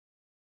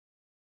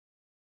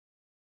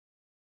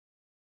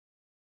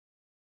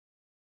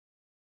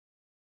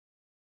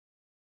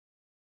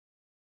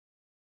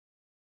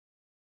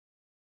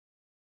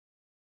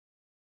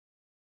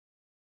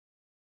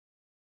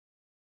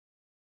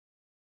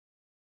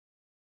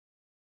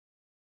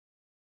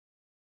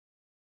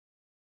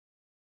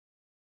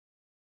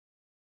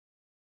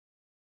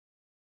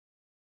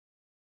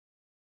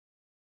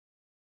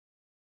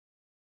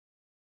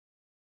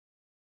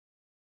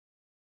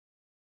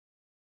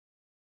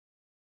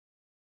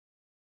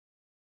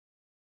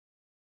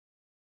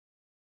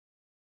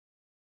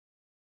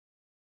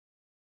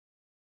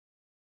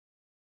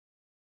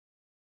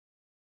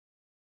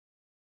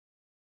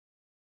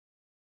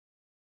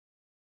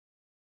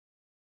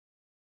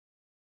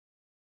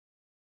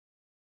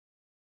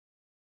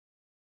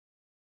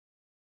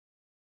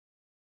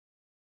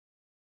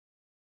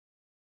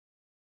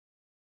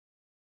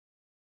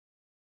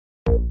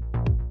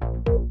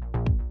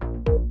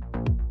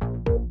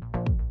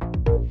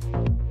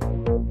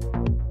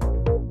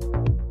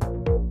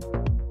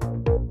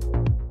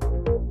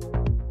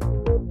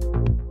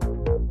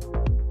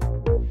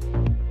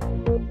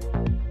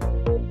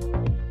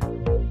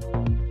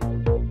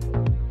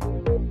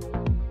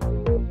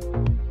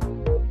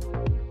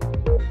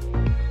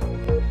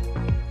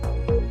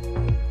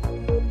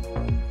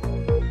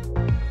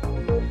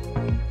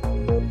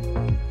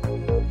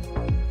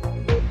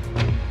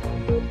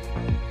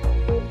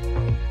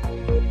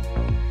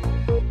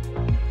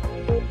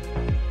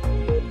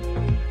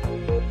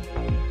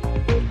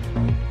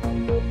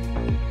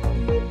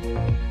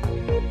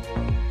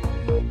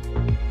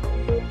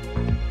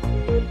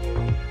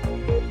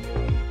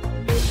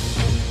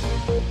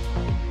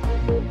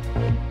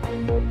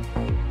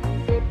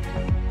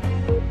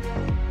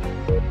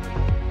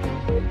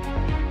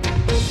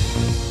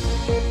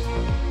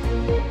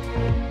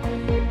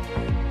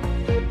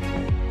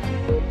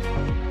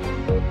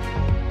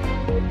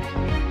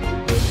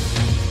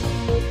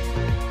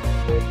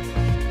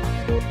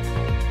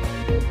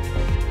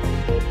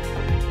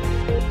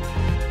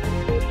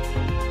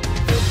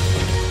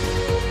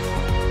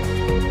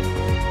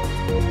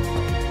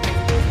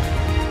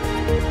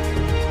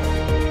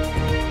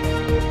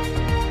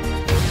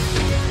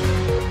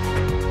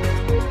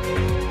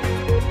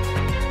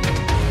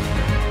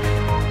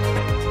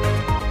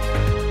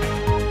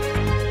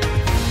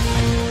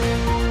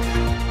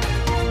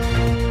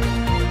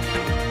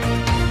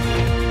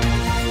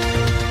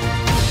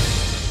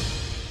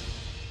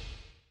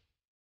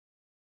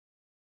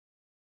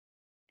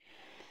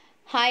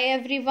Hi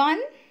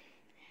everyone,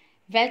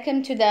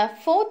 welcome to the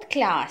fourth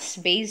class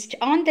based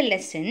on the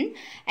lesson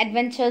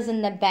Adventures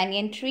in the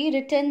Banyan Tree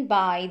written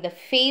by the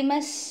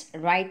famous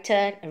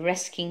writer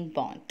Ruskin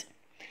Bond.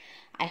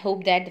 I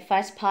hope that the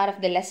first part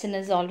of the lesson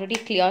is already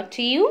clear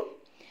to you.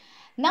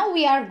 Now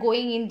we are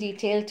going in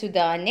detail to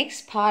the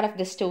next part of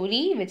the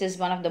story, which is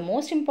one of the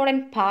most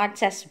important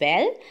parts as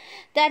well.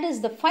 That is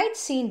the fight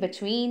scene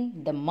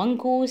between the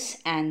mongoose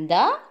and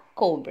the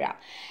cobra.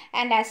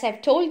 And as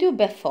I've told you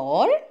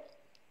before,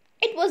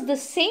 it was the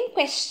same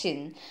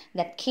question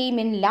that came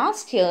in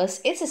last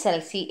year's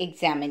SSLC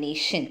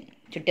examination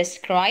to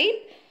describe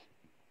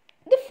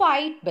the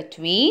fight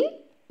between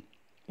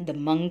the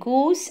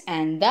mongoose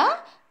and the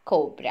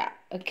cobra.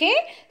 Okay,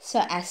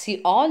 so as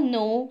you all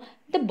know,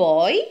 the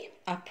boy,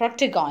 our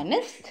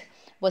protagonist,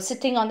 was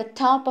sitting on the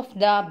top of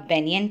the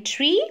banyan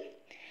tree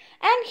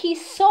and he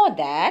saw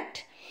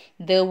that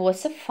there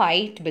was a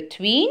fight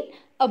between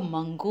a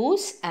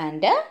mongoose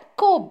and a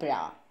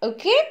cobra.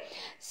 Okay,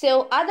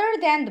 so other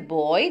than the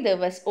boy, there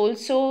were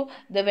also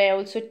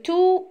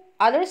two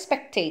other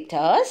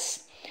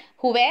spectators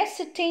who were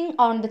sitting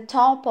on the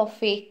top of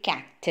a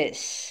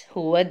cactus.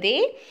 Who were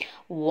they?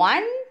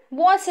 One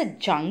was a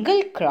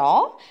jungle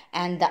crow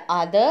and the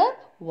other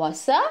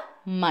was a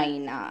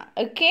myna.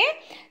 Okay,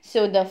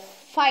 so the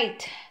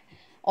fight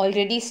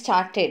already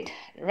started,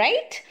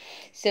 right?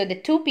 So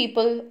the two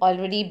people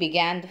already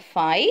began the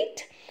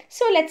fight.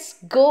 So let's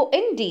go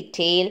in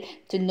detail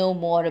to know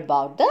more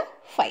about the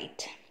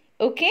fight.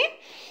 Okay,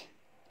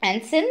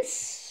 and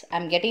since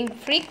I'm getting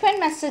frequent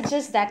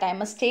messages that I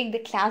must take the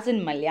class in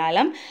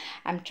Malayalam,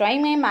 I'm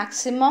trying my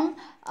maximum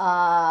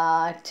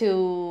to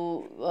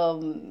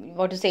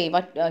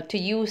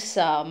use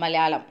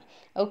Malayalam.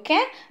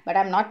 Okay, but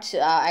I'm not,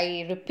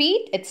 I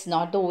repeat, it's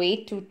not the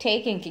way to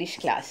take English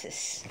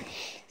classes.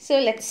 So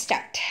let's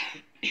start.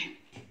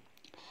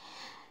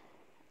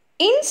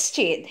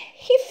 Instead,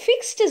 he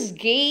fixed his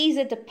gaze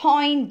at the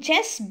point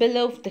just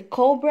below the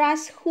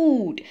cobra's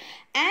hood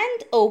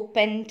and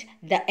opened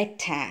the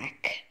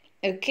attack.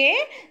 Okay,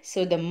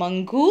 so the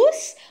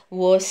mongoose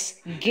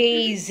was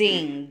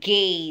gazing.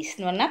 Gaze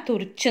എന്ന് പറഞ്ഞാൽ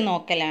തുറിച്ചു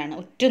നോക്കലാണ്,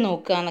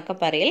 ഉറ്റുനോക്കുക എന്നൊക്കെ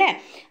പറയല്ലേ,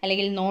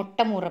 അല്ലെങ്കിൽ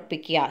നോട്ടം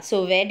ഉറപ്പിക്കുക.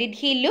 So where did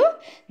he look?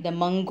 The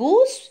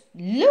mongoose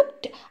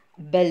looked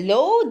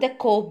below the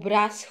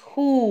cobra's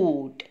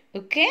hood.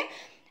 Okay,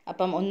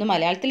 അപ്പം ഒന്ന്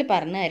മലയാളത്തിൽ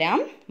പറഞ്ഞു തരാം.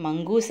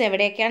 മംഗൂസ്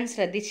എവിടേക്കാണ്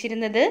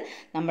ശ്രദ്ധിച്ചിരുന്നത്?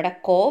 നമ്മുടെ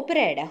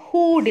കോബ്രയുടെ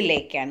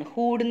ഹൂഡിലേക്കാണ്.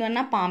 ഹൂഡ് എന്ന്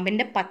പറഞ്ഞാൽ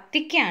പാമ്പിൻ്റെ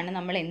പത്തിക്കാണ്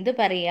നമ്മൾ എന്ത്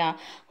പറയുക?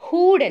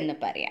 ഹൂഡ് എന്ന്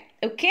പറയാം.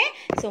 ഓക്കെ,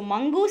 സോ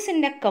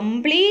മംഗൂസിൻ്റെ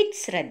കംപ്ലീറ്റ്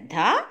ശ്രദ്ധ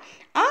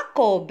ആ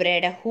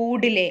കോബ്രയുടെ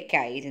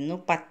ഹൂഡിലേക്കായിരുന്നു,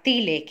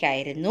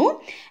 പത്തിയിലേക്കായിരുന്നു.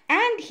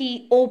 And he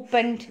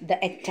opened the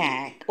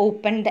attack.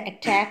 Open the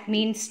attack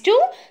means to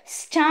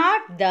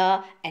start the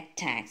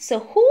attack. So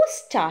who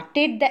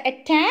started the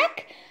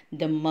attack?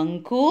 The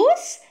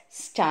mongoose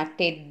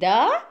started the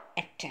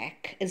attack.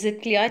 Is it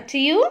clear to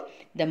you?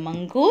 The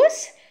mongoose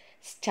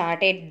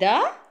started the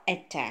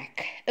attack.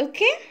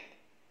 Okay.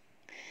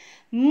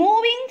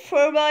 Moving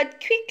forward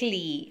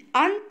quickly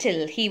until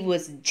he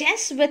was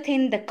just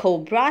within the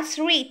cobra's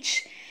reach,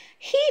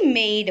 he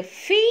made a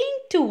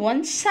feint to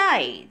one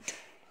side.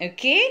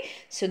 Okay.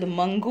 So the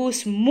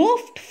mongoose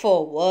moved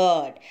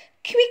forward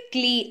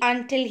quickly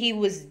until he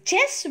was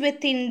just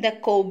within the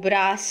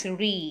cobra's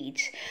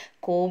reach.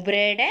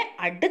 കോബ്രയുടെ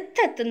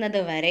അടുത്തെത്തുന്നത്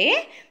വരെ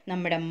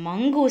നമ്മുടെ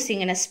mongoose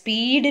ഇങ്ങനെ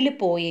സ്പീഡിൽ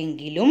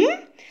പോയെങ്കിലും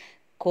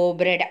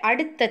കോബ്രയുടെ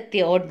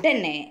അടുത്തെത്തിയ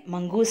ഉടനെ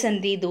mongoose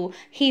എന്ത് ചെയ്തു?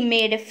 He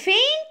made A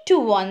feint to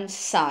one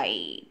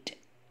side.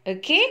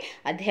 Okay,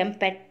 അദ്ദേഹം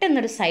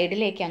പെട്ടെന്നൊരു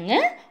സൈഡിലേക്ക്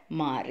അങ്ങ്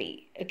മാറി.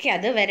 ഓക്കെ,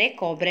 അതുവരെ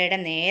കോബ്രയുടെ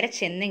നേരെ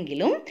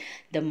ചെന്നെങ്കിലും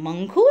the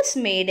mongoose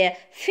made A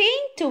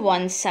feint to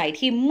one side.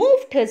 He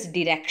moved his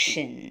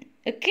direction.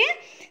 Okay,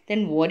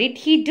 then what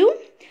did he do?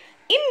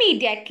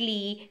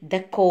 Immediately the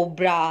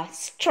cobra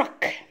struck.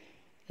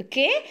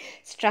 Okay,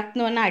 struck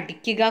എന്ന് പറഞ്ഞാൽ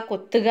അടിക്കുക,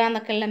 കൊത്തുക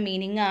എന്നൊക്കെയുള്ള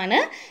മീനിങ് ആണ്.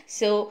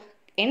 സോ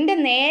എൻ്റെ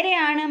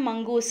നേരെയാണ്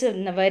മംഗൂസ്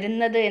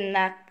വരുന്നത്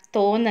എന്ന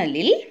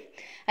തോന്നലിൽ,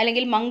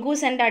 അല്ലെങ്കിൽ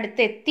മംഗൂസ് എൻ്റെ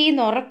അടുത്ത് എത്തി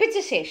എന്ന് ഉറപ്പിച്ച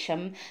ശേഷം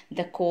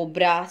ദ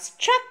കോബ്ര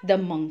സ്ട്രക്ക് ദ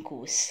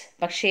മംഗൂസ്.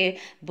 പക്ഷേ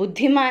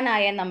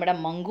ബുദ്ധിമാനായ നമ്മുടെ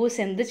മംഗൂസ്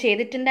എന്ത്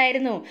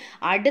ചെയ്തിട്ടുണ്ടായിരുന്നു?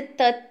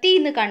 അടുത്തെത്തി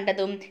എന്ന്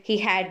കണ്ടതും he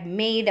had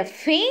made A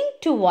feint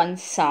to one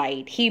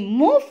side. He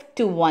move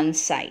to one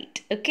side.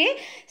 Okay,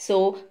 so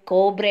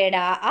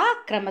കോബ്രയുടെ ആ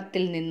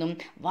ക്രമത്തിൽ നിന്നും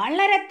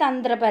വളരെ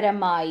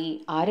തന്ത്രപരമായി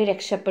ആര്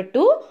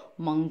രക്ഷപ്പെട്ടു?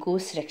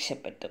 മംഗൂസ്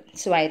രക്ഷപ്പെട്ടു.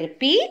 So I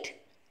repeat,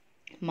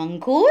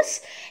 mongoose,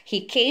 he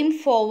came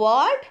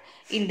forward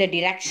in the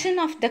direction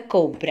of the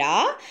cobra,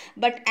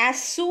 but as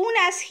soon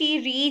as he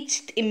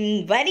reached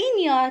very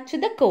near to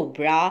the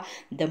cobra,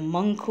 the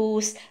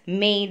mongoose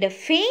made a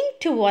feint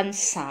to one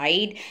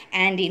side,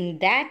 and in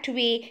that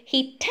way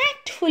he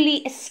tactfully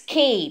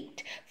escaped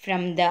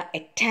from the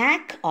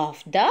attack of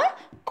the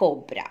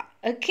cobra.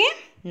 Okay,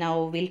 now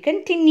we'll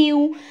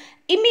continue.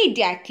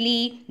 Immediately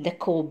the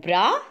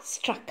cobra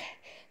struck.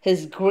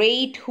 His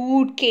great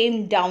hood came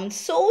down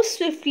so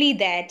swiftly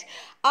that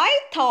I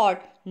thought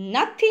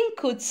nothing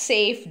could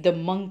save the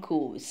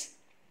mongoose.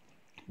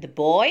 The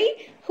boy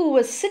who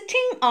was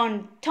sitting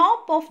on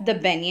top of the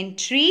banyan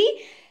tree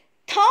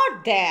thought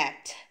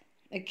that,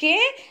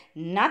 okay,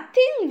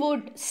 nothing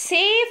would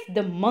save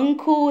the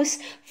mongoose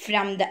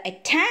from the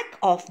attack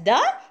of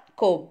the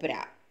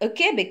cobra.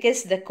 Okay, because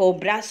the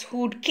cobra's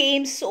hood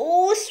came so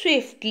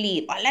swiftly,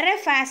 വളരെ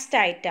fast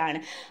ആയിട്ടാണ്,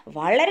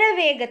 വളരെ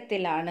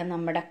വേഗത്തിലാണ്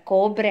നമ്മുടെ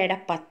കോബ്രയുടെ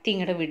പത്തി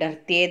ഇങ്ങോട്ട്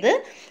വിടർത്തിയത്.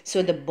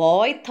 So the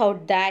boy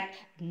thought that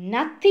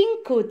nothing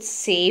could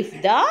save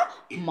the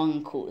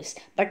mongoose.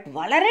 But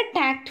വളരെ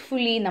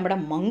tactfully നമ്മുടെ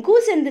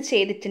mongoose എന്ത്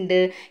ചെയ്തിട്ടുണ്ട്?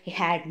 He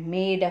had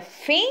made A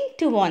ഫെയിൻ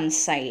to one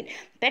side.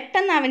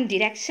 പെട്ടെന്ന് അവൻ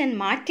ഡിറക്ഷൻ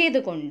മാറ്റിയത്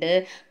കൊണ്ട്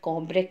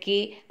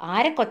കോബ്രയ്ക്ക്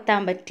ആരെ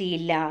കൊത്താൻ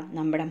പറ്റിയില്ല?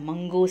 നമ്മുടെ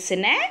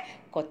മംഗൂസിനെ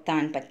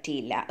കൊത്താൻ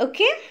പറ്റിയില്ല.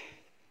 Okay,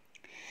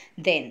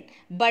 then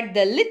but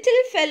the little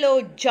fellow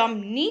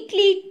jumped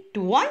neatly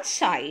to one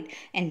side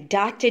and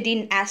darted in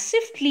as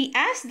swiftly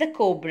as the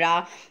cobra,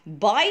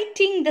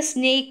 biting the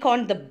snake on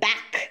the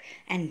back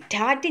and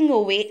darting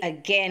away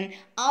again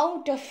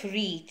out of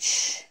reach.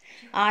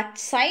 ആ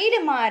side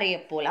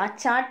മാറിയപ്പോൾ, ആ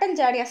ചാട്ടം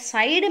ചാടിയ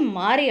side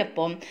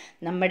മാറിയപ്പം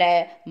നമ്മുടെ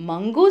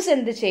mongoose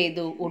എന്ത്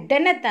ചെയ്തു?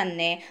 ഉടനെ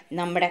തന്നെ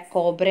നമ്മുടെ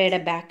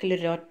കോബ്രയുടെ ബാക്കിൽ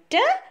ഒരൊറ്റ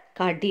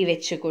കടി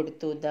വെച്ച്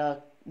കൊടുത്തു. The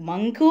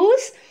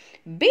mongoose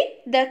bit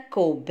the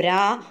cobra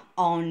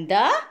on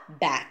the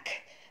back.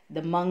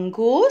 The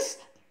mongoose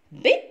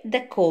bit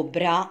the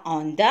cobra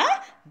on the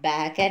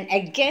back and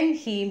again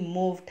he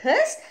moved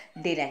his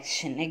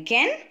direction.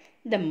 Again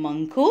the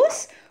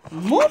mongoose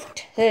moved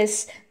his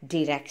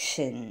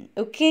direction.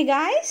 Okay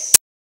guys?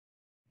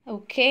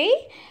 Okay,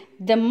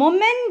 the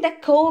moment the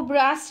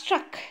cobra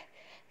struck,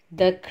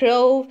 the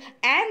crow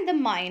and the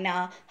myna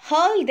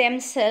hurled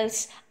themselves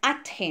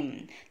at him.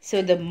 So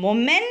the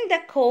moment the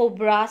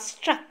cobra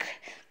struck,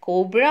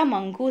 cobra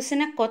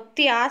മംഗൂസിനെ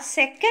കൊത്തി ആ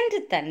second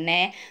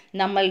തന്നെ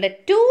നമ്മളുടെ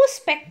to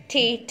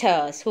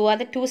spectators, who are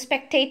the two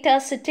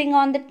spectators sitting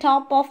on the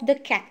top of the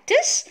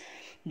cactus,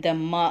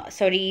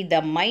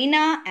 the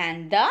myna and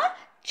the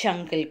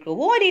jungle crow.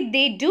 What did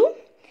they do?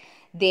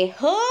 They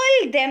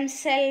hurled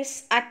themselves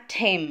at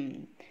him.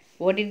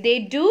 What did they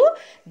do?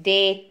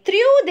 They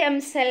threw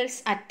themselves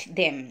at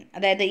them.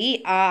 അതായത് ഈ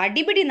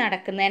അടിപിടി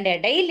നടക്കുന്നതിൻ്റെ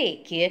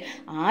ഇടയിലേക്ക്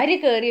ആര്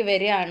കയറി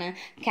വരികയാണ്?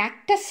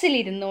 കാക്ടസിൽ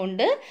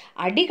ഇരുന്നുകൊണ്ട്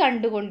അടി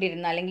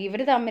കണ്ടുകൊണ്ടിരുന്ന, അല്ലെങ്കിൽ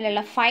ഇവർ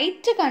തമ്മിലുള്ള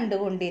ഫൈറ്റ്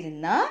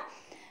കണ്ടുകൊണ്ടിരുന്ന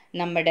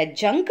നമ്മുടെ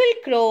ജംഗിൾ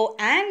ക്രോ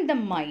ആൻഡ് ദ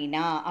മൈന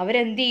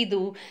അവരെന്ത്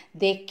ചെയ്തു?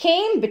 They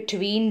came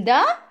between the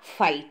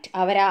fight.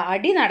 അവർ ആ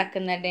അടി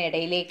നടക്കുന്നതിൻ്റെ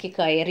ഇടയിലേക്ക്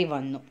കയറി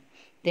വന്നു.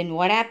 Then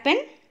what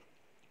happened?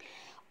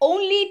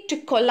 Only to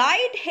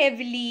collide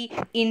heavily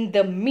in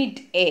the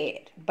mid-air.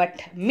 But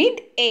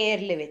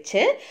mid-airൽ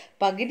വെച്ച്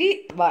പകുതി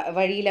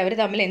വഴിയിൽ അവർ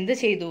തമ്മിൽ എന്ത്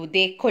ചെയ്തു?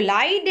 They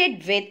collided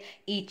with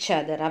each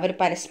other. അവർ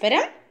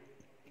പരസ്പരം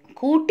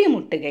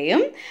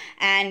കൂട്ടിമുട്ടുകയും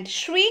and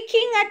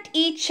shrieking at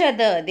each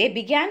other they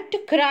began to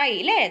cry.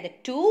 അല്ലേ? The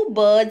two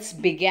birds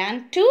began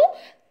to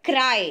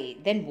cry.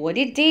 Then what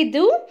did they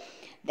do?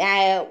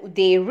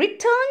 They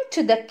returned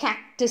to the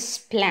cactus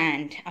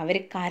plant. അവർ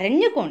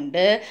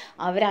കരഞ്ഞുകൊണ്ട്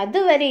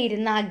അവരതുവരെ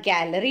ഇരുന്ന ആ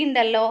gallery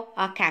ഉണ്ടല്ലോ,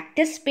 ആ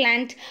cactus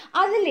plant,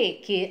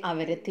 അതിലേക്ക്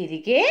അവർ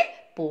തിരികെ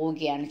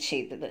പോവുകയാണ്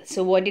ചെയ്തത്. So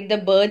what did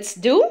the birds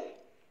do?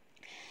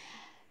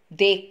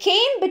 They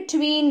came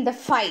between the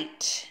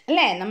fight.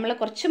 അല്ലേ? നമ്മൾ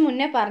കുറച്ച്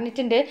മുന്നേ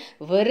പറഞ്ഞിട്ടുണ്ട്,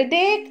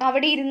 വെറുതെ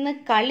അവിടെ ഇരുന്ന്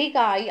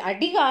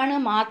അടി കാണുക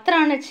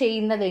മാത്രമാണ്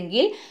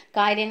ചെയ്യുന്നതെങ്കിൽ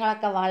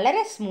കാര്യങ്ങളൊക്കെ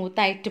വളരെ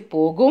സ്മൂത്തായിട്ട്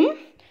പോകും.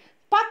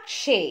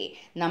 പക്ഷേ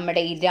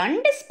നമ്മുടെ ഈ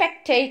രണ്ട്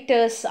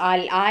സ്പെക്ടേറ്റേഴ്സ്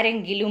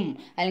ആരെങ്കിലും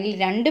അല്ലെങ്കിൽ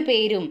രണ്ടു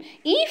പേരും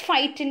ഈ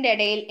ഫൈറ്റിൻ്റെ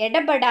ഇടയിൽ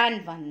ഇടപെടാൻ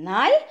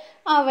വന്നാൽ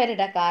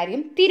അവരുടെ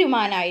കാര്യം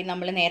തീരുമാനമായി.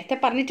 നമ്മൾ നേരത്തെ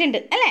പറഞ്ഞിട്ടുണ്ട്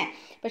അല്ലേ?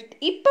 പക്ഷെ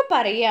ഇപ്പം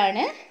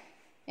പറയാണ്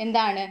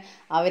എന്താണ്?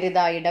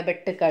 അവരിതാ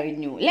ഇടപെട്ട്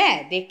കഴിഞ്ഞു അല്ലേ?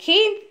 They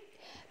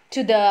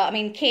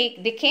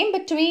came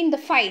between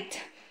the fight.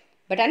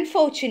 But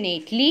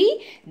unfortunately,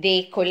 they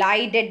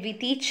collided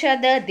with each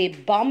other, they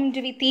bumped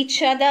with each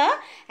other,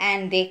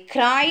 and they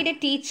cried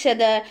at each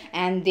other,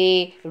 and they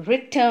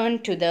returned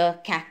to the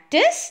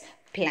cactus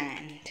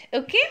plant.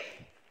 Okay?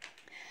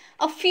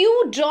 A few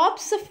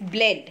drops of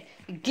blood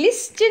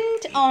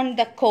glistened on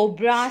the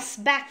cobra's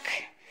back.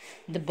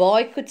 The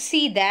boy could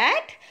see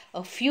that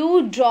a few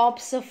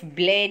drops of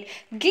blood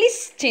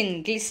glisten.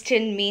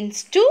 Glisten means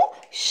to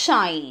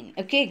shine.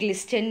 Okay,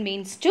 glisten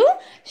means to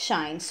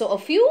shine. So a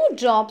few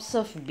drops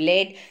of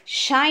blood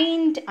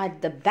shined at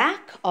the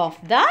back of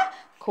the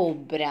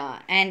cobra.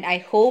 And I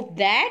hope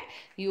that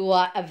you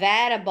are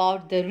aware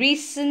about the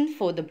reason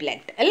for the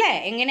blood. അല്ലേ?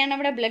 എങ്ങനെയാണ്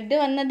അവിടെ blood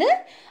വന്നത്?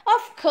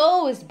 Of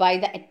course, by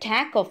the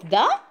attack of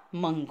the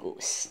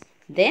mongoose.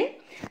 Then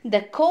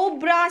the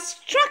cobra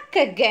struck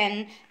again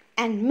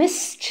and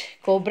missed.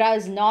 Cobra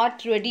is not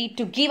ready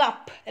to give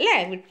up. അല്ലേ?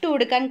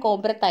 വിട്ടുകൊടുക്കാൻ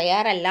cobra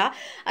തയ്യാറല്ല.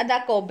 അത് ആ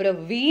cobra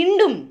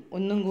വീണ്ടും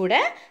ഒന്നും കൂടെ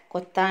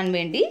കൊത്താൻ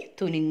വേണ്ടി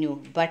തുനിഞ്ഞു.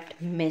 But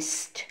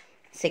missed.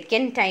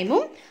 സെക്കൻഡ്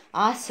ടൈമും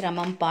ആ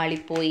ശ്രമം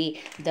പാളിപ്പോയി.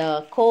 The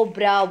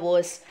cobra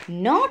was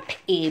not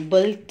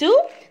able to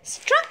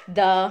സ്ട്രക്ക്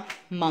the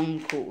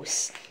mongoose.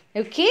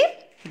 Okay?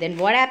 Then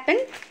what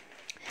happened?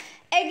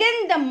 Again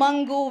the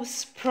mongoose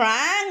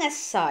sprang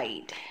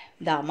aside.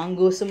 ദാ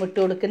മംഗൂസ് മുട്ട്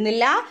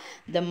കൊടുക്കുന്നില്ല.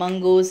 The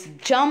mongoose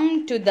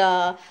jumped to the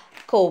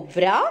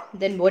cobra.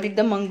 Then what did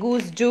the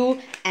mongoose do?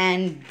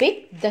 And bit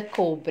the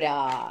cobra.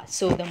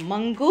 So the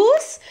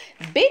mongoose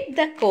bit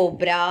the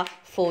cobra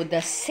for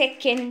the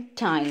second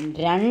time.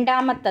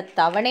 രണ്ടാമത്തെ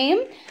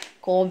തവണയും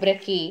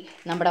കോബ്രയ്ക്ക്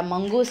നമ്മുടെ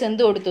mongoose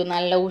എന്ത് കൊടുത്തു?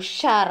 നല്ല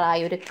ഉഷാറായ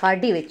ഒരു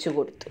കടി വെച്ച്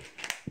കൊടുത്തു.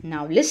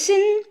 Now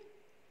listen.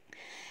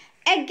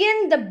 Again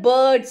the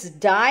birds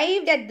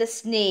dived at the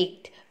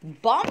snake,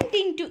 bumped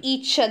into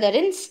each other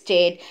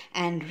instead,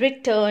 and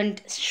returned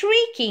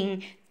shrieking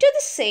to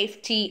the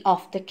safety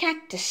of the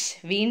cactus.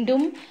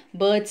 വീണ്ടും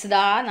birds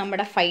ദാ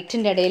നമ്മുടെ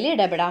ഫൈറ്റിൻ്റെ ഇടയിൽ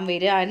ഇടപെടാൻ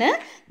വരികയാണ്.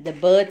 The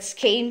birds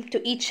came to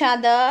each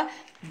other.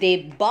 They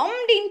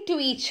bumped into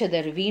each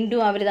other.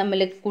 വീണ്ടും അവർ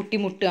തമ്മിൽ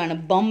കൂട്ടിമുട്ടുകയാണ്,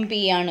 bump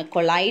ചെയ്യാണ്,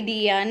 collide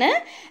ചെയ്യാണ്.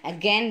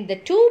 Again the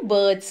two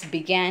birds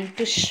began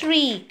to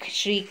shriek.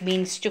 Shriek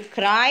means to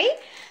cry.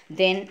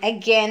 Then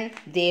again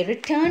they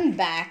returned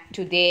back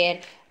to their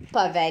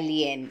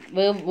pavilion.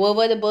 Where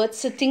were the birds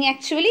sitting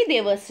actually?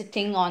 They were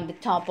sitting on the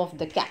top of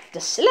the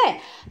cactus.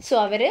 So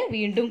അവർ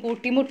വീണ്ടും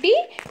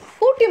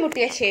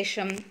കൂട്ടിമുട്ടിയ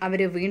ശേഷം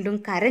അവർ വീണ്ടും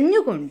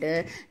കരഞ്ഞുകൊണ്ട്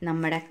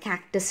നമ്മുടെ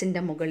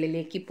കാക്ടസിൻ്റെ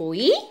മുകളിലേക്ക്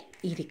പോയി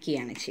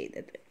ഇരിക്കുകയാണ്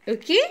ചെയ്തത്.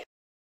 Okay?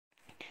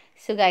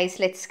 So guys,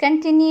 let's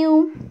continue.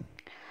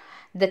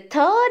 The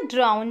third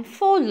round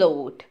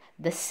followed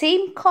the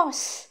same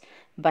course,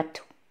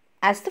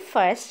 as the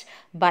first,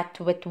 but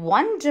with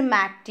one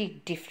dramatic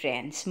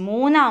difference.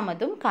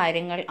 മൂന്നാമതും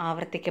കാര്യങ്ങൾ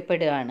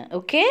ആവർത്തിക്കപ്പെടുകയാണ്.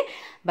 Okay?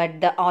 But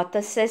the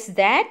author says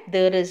that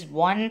there is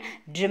one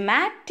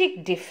dramatic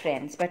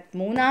difference. But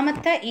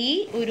മൂന്നാമത്തെ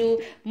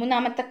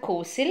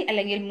കോഴ്സിൽ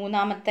അല്ലെങ്കിൽ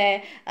മൂന്നാമത്തെ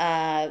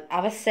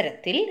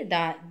അവസരത്തിൽ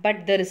but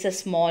there is a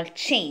small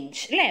change.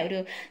 അല്ലേ? ഒരു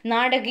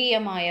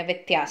നാടകീയമായ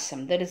വ്യത്യാസം.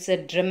 There is a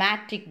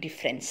dramatic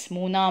difference.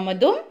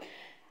 മൂന്നാമതും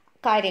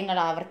കാര്യങ്ങൾ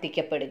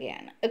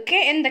ആവർത്തിക്കപ്പെടുകയാണ്.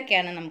 Okay?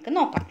 എന്തൊക്കെയാണ് നമുക്ക്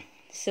നോക്കാം.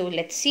 So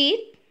let's see.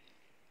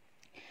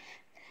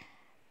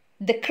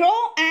 The crow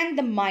and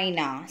the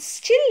myna,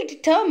 still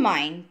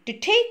determined to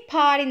take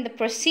part in the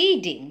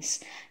proceedings,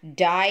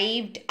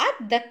 dived at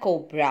the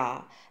cobra.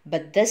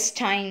 But this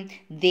time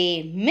they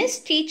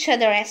missed each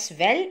other as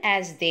well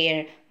as their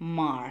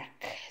mark.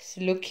 So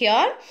look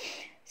here.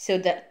 So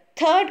the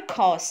third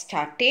course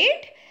started.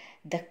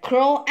 The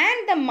crow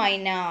and the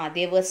myna,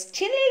 they were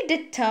still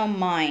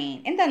determined.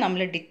 എന്താ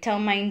നമ്മൾ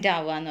determined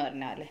ആവാന്ന്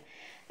പറഞ്ഞാൽ?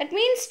 That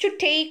means to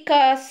take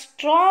a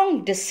strong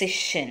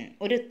decision.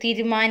 ഒരു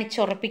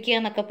തീരുമാനിച്ചുറപ്പിക്കുക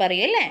എന്നൊക്കെ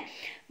പറയല്ലേ.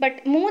 But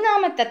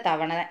മൂന്നാമത്തെ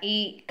തവണ ഈ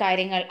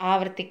കാര്യങ്ങൾ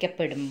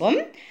ആവർത്തിക്കപ്പെടുമ്പം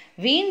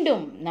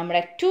വീണ്ടും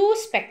നമ്മുടെ two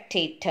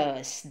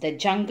spectators, the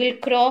jungle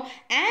crow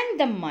and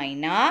the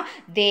myna,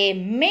 they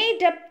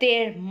made up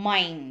their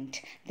mind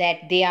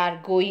that they are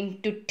going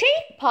to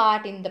take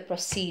part in the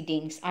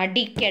proceedings.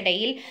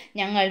 അടിക്കടയിൽ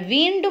ഞങ്ങൾ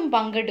വീണ്ടും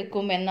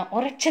പങ്കെടുക്കുമെന്ന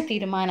ഉറച്ച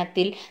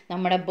തീരുമാനത്തിൽ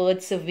നമ്മുടെ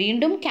ബേർഡ്സ്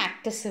വീണ്ടും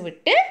കാക്ടസ്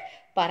വിട്ട്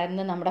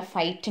പറന്ന് നമ്മുടെ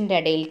ഫൈറ്റിൻ്റെ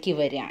ഇടയിലേക്ക്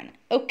വരികയാണ്.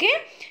 ഓക്കെ?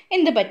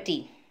 എന്ത് പറ്റി?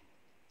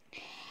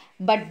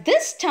 But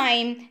this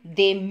time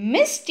they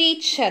missed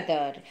each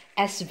other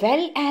as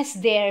well as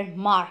their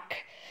mark.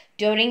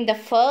 During the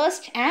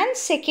first and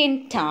second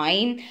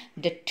time,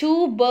 the two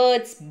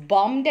birds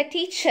bumped at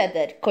each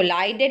other,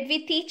 collided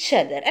with each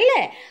other.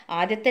 അല്ലേ?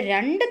 ആദ്യത്തെ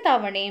രണ്ട്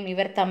തവണയും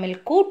ഇവർ തമ്മിൽ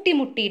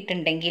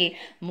കൂട്ടിമുട്ടിയിട്ടുണ്ടെങ്കിൽ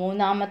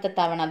മൂന്നാമത്തെ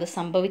തവണ അത്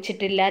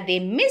സംഭവിച്ചിട്ടില്ല. They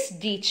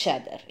missed each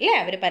other. അല്ലേ?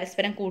 അവർ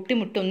പരസ്പരം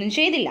കൂട്ടിമുട്ടൊന്നും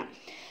ചെയ്തില്ല.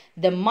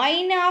 The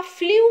myna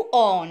flew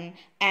on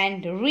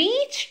and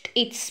reached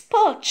its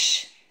perch.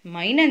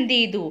 മൈന എന്ത്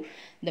ചെയ്തു?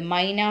 The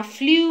myna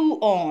flew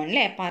on,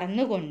 അല്ലേ?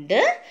 പറന്നുകൊണ്ട്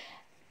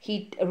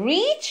it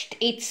reached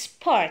its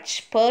perch.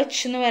 Perch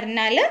എന്ന്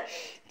പറഞ്ഞാൽ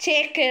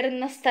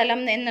ചേക്കേറുന്ന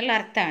സ്ഥലം എന്നുള്ള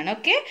അർത്ഥമാണ്.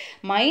 ഓക്കെ?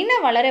 മൈന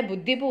വളരെ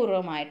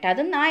ബുദ്ധിപൂർവമായിട്ട്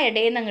അത് ആ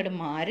ഇടയിൽ നിന്ന് അങ്ങോട്ട്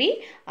മാറി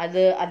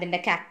അത്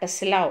അതിൻ്റെ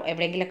കാക്ടസിലോ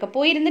എവിടെയെങ്കിലുമൊക്കെ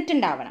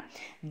പോയിരുന്നിട്ടുണ്ടാവണം.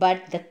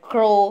 But the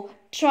crow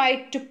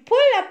tried to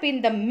pull up in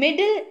the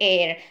middle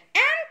air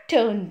and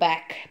turn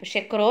back. പക്ഷെ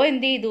ക്രോ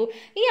എന്ത് ചെയ്തു?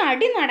 ഈ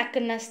അടി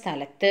നടക്കുന്ന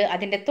സ്ഥലത്ത്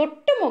അതിൻ്റെ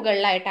തൊട്ട്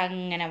മുകളിലായിട്ട്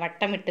അങ്ങനെ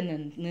വട്ടമിട്ട്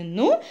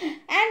നിന്നു.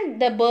 And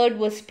the bird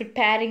was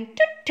preparing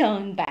to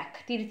turn back.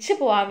 തിരിച്ചു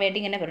പോകാൻ വേണ്ടി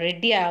ഇങ്ങനെ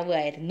ready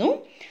ആവുമായിരുന്നു.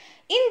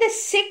 In the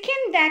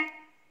second that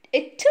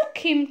it took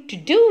him to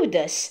do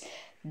this,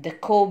 the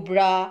cobra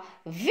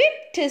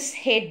whipped his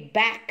head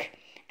back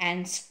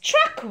and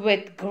struck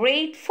with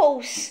great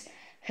force,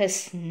 his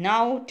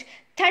snout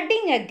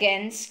thudding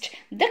against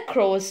the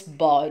crow's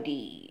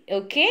body.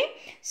 Okay?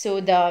 So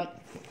the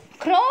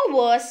crow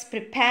was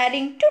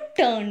preparing to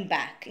turn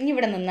back. ഇനി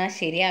ഇവിടെ നിന്നാൽ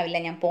ശരിയാവില്ല,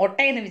 ഞാൻ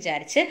പോട്ടെ എന്ന്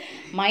വിചാരിച്ച്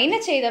മൈന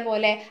ചെയ്ത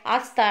പോലെ ആ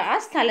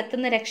സ്ഥലത്ത്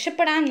നിന്ന്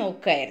രക്ഷപ്പെടാൻ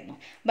നോക്കുകയായിരുന്നു.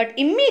 ബട്ട്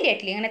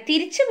ഇമ്മീഡിയറ്റ്ലി അങ്ങനെ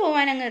തിരിച്ചു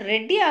പോകാൻ അങ്ങ്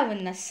റെഡി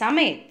ആവുന്ന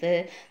സമയത്ത്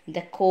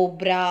the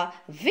cobra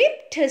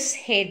whipped his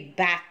head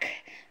back.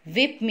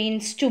 Whip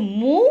means to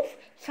move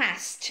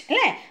fast.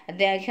 അല്ലേ?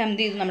 അദ്ദേഹം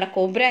എന്ത് ചെയ്തു? നമ്മുടെ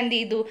കോബ്ര എന്ത്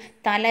ചെയ്തു?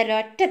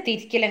 തലരൊറ്റ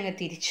തിരിക്കലങ്ങ്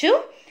തിരിച്ചു.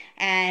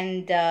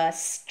 And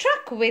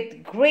സ്ട്രക്ക് with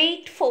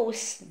great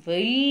force.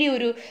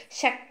 വലിയൊരു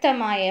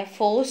ശക്തമായ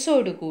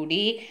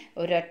ഫോഴ്സോടുകൂടി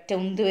ഒരൊറ്റ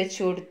ഉന്ത് വെച്ച്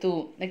കൊടുത്തു.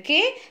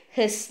 Okay?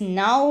 His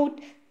snout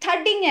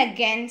തഡിങ്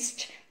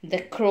against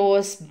the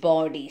cross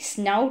body.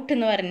 Snout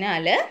എന്ന്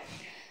പറഞ്ഞാൽ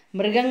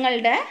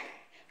മൃഗങ്ങളുടെ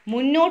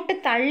മുന്നോട്ട്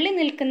തള്ളി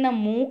നിൽക്കുന്ന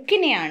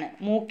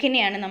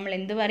മൂക്കിനെയാണ് നമ്മൾ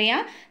എന്ത്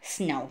പറയുക?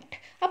 സ്നൗട്ട്.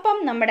 അപ്പം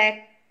നമ്മുടെ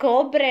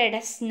കോബ്രയുടെ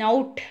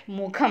സ്നൗട്ട്,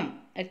 മുഖം,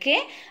 ഓക്കെ,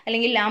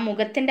 അല്ലെങ്കിൽ ആ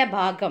മുഖത്തിൻ്റെ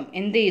ഭാഗം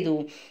എന്ത് ചെയ്തു?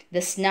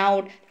 The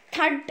snout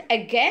thud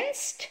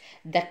against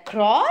the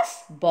cross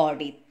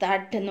body.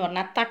 Thud എന്ന്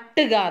പറഞ്ഞാൽ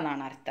തട്ടുക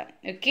എന്നാണ് അർത്ഥം.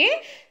 Okay,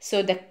 so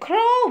the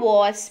crow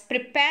was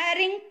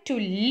preparing to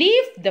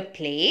leave the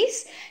place.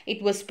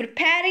 It was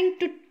preparing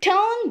to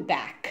turn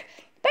back,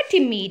 but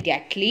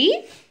immediately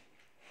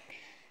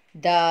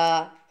the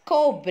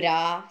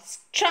cobra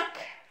struck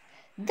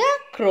the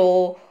crow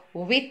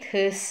with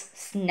his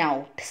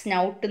snout.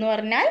 Snout എന്ന്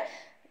പറഞ്ഞാൽ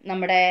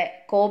നമ്മുടെ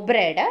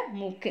കോബ്രയുടെ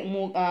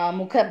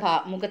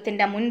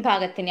മുഖത്തിൻ്റെ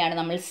മുൻഭാഗത്തിനെയാണ്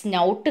നമ്മൾ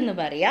snout എന്ന്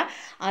പറയുക.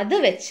 അത്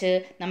വെച്ച്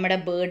നമ്മുടെ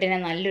ബേർഡിനെ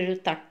നല്ലൊരു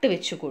തട്ട്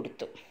വെച്ച്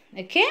കൊടുത്തു.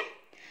 Okay,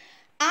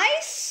 I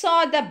saw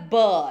the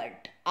bird.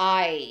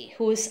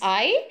 Whose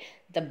I?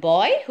 The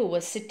boy who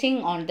was sitting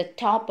on the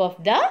top of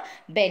the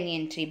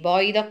banyan tree.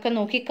 Boy ഇതൊക്കെ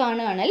നോക്കി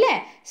കാണുകയാണ് അല്ലേ?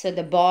 So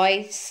the boy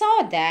saw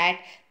that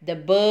the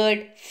bird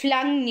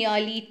flung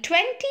nearly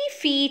 20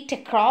 feet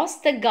across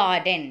the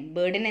garden.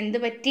 ബേർഡിന് എന്ത്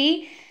പറ്റി?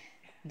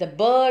 The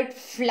bird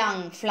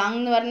flung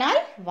എന്ന് പറഞ്ഞാൽ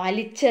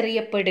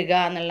വലിച്ചെറിയപ്പെടുക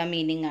എന്നുള്ള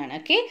meaning ആണ്.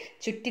 ഓക്കെ,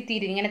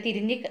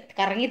 ഇങ്ങനെ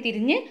കറങ്ങി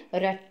തിരിഞ്ഞ്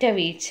ഒരൊറ്റ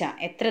വീഴ്ച.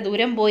 എത്ര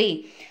ദൂരം പോയി?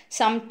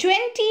 Some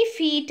 20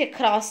 feet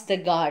across the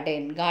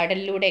garden.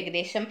 ഗാർഡനിലൂടെ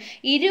ഏകദേശം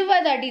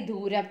 20 അടി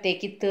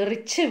ദൂരത്തേക്ക്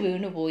തെറിച്ച്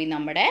വീണുപോയി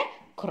നമ്മുടെ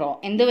ക്രോ.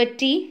 എന്ത്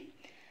പറ്റി?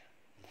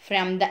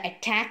 From the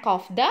attack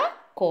of the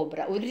cobra.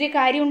 ഒരു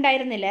കാര്യം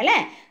ഉണ്ടായിരുന്നില്ല അല്ലേ?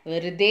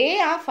 വെറുതെ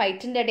ആ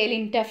ഫൈറ്റിൻ്റെ ഇടയിൽ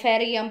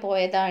ഇൻ്റർഫെയർ ചെയ്യാൻ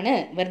പോയതാണ്.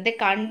 വെറുതെ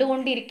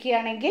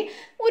കണ്ടുകൊണ്ടിരിക്കുകയാണെങ്കിൽ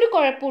ഒരു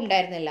കുഴപ്പം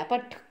ഉണ്ടായിരുന്നില്ല.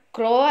 ബട്ട്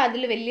ക്രോ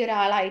അതിൽ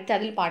വലിയൊരാളായിട്ട്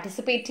അതിൽ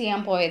പാർട്ടിസിപ്പേറ്റ്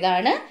ചെയ്യാൻ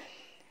പോയതാണ്.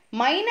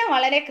 മൈന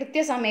വളരെ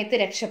കൃത്യസമയത്ത്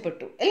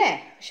രക്ഷപ്പെട്ടു അല്ലേ?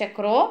 പക്ഷെ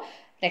ക്രോ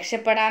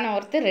രക്ഷപ്പെടാൻ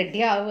ഓർത്ത്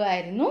റെഡി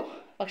ആവുകയായിരുന്നു.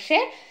 പക്ഷേ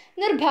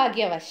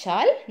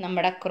നിർഭാഗ്യവശാൽ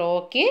നമ്മുടെ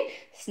ക്രോയ്ക്ക്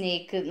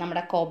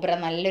നമ്മുടെ കോബ്ര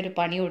നല്ലൊരു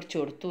പണി ഒടിച്ചു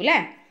കൊടുത്തു അല്ലേ?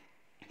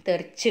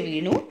 തെറിച്ച്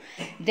വീണു.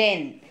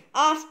 Then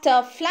after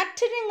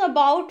fluttering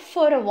about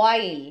for a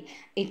while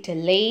it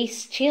lay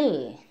still.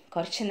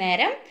 കുറച്ചു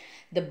നേരം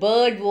the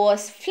bird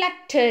was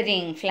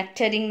fluttering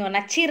എന്ന്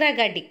പറഞ്ഞാൽ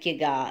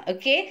ചിറകടിക്കുക.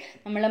 ഓക്കെ,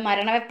 നമ്മൾ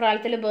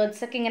മരണവെപ്രാളത്തിൽ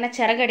ബേർഡ്സൊക്കെ ഇങ്ങനെ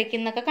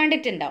ചിറകടിക്കുന്നൊക്കെ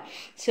കണ്ടിട്ടുണ്ടാവും.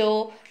 സോ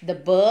ദ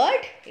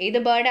ബേർഡ്, ഏത്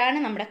ബേർഡാണ്?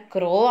 നമ്മുടെ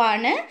ക്രോ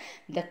ആണ്.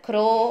 The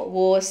crow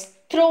was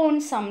thrown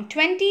some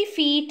 20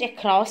 feet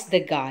across the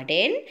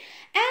garden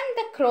and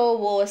the crow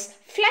was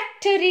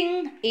fluttering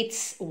its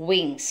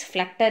wings.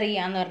 Flutter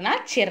എന്ന് പറഞ്ഞാൽ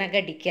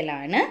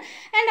ചിറകടിക്കലാണ്.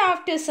 And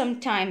after some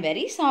time,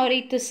 very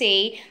sorry to say,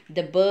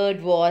 the bird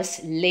was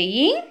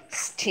laying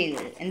still.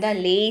 എന്താ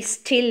lay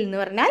still എന്ന്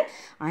പറഞ്ഞാൽ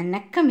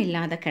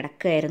അനക്കമില്ലാതെ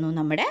കിടക്കുകയായിരുന്നു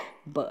നമ്മുടെ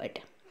bird.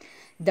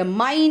 The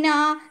myna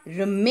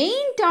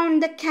remained on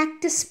the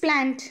cactus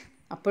plant.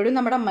 അപ്പോഴും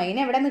നമ്മുടെ മൈന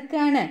എവിടെ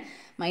നിൽക്കുകയാണ്?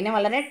 മൈന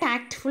വളരെ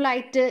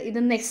ടാക്റ്റ്ഫുള്ളായിട്ട്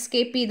ഇതൊന്ന്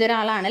എസ്കേപ്പ് ചെയ്ത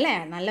ഒരാളാണ് അല്ലേ?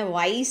 നല്ല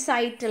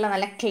വൈസായിട്ടുള്ള,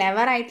 നല്ല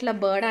ക്ലെവർ ആയിട്ടുള്ള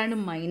ബേർഡാണ്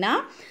മൈന.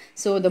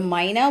 സോ ദ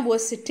മൈന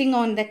was sitting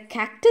on the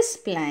cactus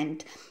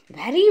plant,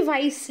 very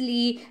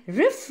wisely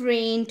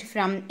റിഫ്രെയിൻഡ്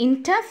from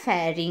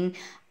ഇൻ്റർഫെയറിങ്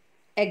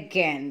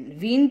again.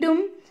 വീണ്ടും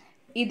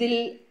ഇതിൽ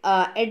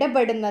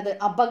ഇടപെടുന്നത്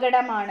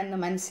അപകടമാണെന്ന്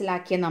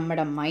മനസ്സിലാക്കിയ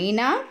നമ്മുടെ മൈന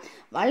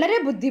വളരെ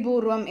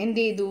ബുദ്ധിപൂർവം എന്ത്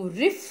ചെയ്തു?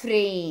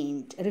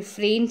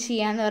 റിഫ്രെയിൻ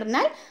ചെയ്യാന്ന്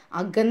പറഞ്ഞാൽ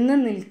അകന്ന്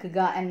നിൽക്കുക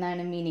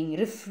എന്നാണ് മീനിങ്.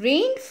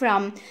 Refrain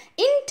from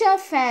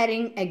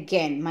ഇൻ്റർഫെയറിങ്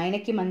again.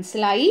 മൈനയ്ക്ക്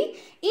മനസ്സിലായി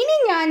ഇനി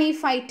ഞാൻ ഈ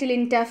ഫൈറ്റിൽ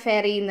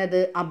ഇൻ്റർഫെയർ ചെയ്യുന്നത്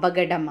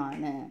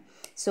അപകടമാണ്.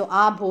 സോ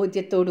ആ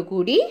ബോധ്യത്തോടു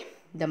കൂടി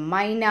ദ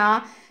മൈന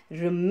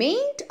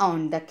remained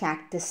on the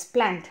cactus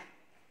plant.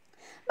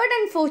 But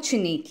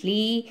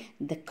unfortunately,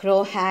 the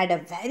crow had a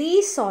very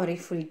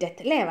sorrowful death.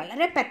 അല്ലേ?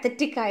 വളരെ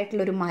പത്തറ്റിക്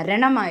ആയിട്ടുള്ളൊരു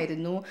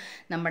മരണമായിരുന്നു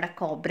നമ്മുടെ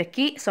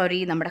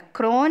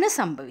ക്രോന്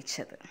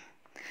സംഭവിച്ചത്.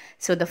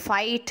 So the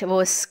fight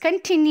was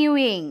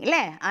continuing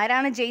അല്ലേ?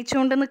 ആരാണ്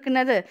ജയിച്ചുകൊണ്ട്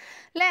നിൽക്കുന്നത്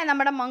അല്ലേ?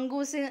 നമ്മുടെ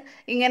മംഗൂസ്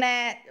ഇങ്ങനെ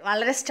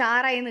വളരെ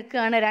സ്റ്റാറായി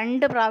നിൽക്കുകയാണ്.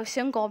 2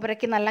 പ്രാവശ്യം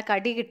കോബ്രയ്ക്ക് നല്ല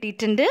കടി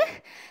കിട്ടിയിട്ടുണ്ട്.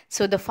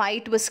 So the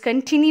fight was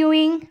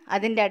continuing.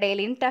 അതിൻ്റെ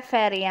ഇടയിൽ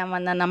ഇൻ്റർഫെയർ ചെയ്യാൻ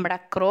വന്ന നമ്മുടെ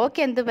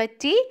ക്രോയ്ക്ക് എന്ത്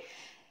പറ്റി?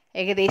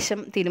 ഏകദേശം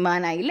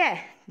തീരുമാനമായി അല്ലേ?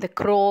 The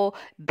crow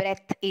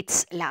breath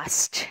it's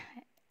last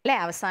അല്ലേ?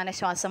 അവസാന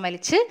ശ്വാസം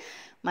വലിച്ച്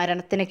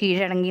മരണത്തിന്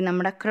കീഴടങ്ങി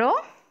നമ്മുടെ ക്രോ.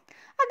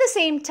 At the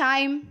same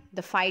time,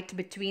 the fight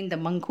between the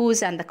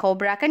mongoose and the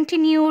cobra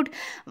continued.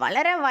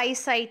 വളരെ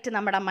വയസ്സായിട്ട്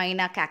നമ്മുടെ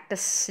മൈന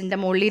കാക്ടസിൻ്റെ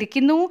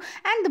മുകളിലിരിക്കുന്നു.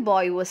 And the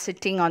boy was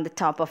sitting on the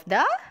top of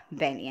the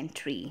banyan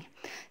tree.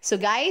 So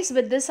guys,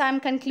 with this I am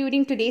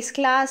concluding today's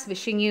class.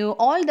 Wishing you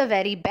all the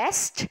very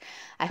best.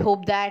 I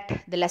hope that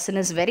the lesson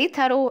is very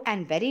thorough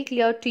and very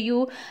clear to you.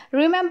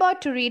 Remember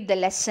to read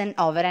the lesson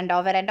over and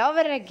over and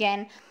over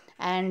again.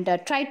 And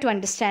try to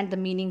understand the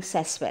meanings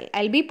as well.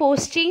 I'll be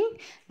posting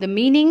the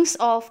meanings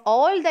of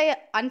all the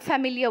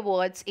unfamiliar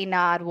words in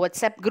our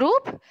WhatsApp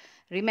group.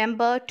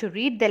 Remember to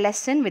read the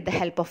lesson with the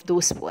help of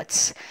those words.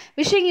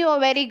 Wishing you a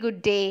very good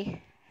day.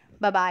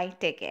 Bye-bye.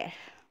 Take care.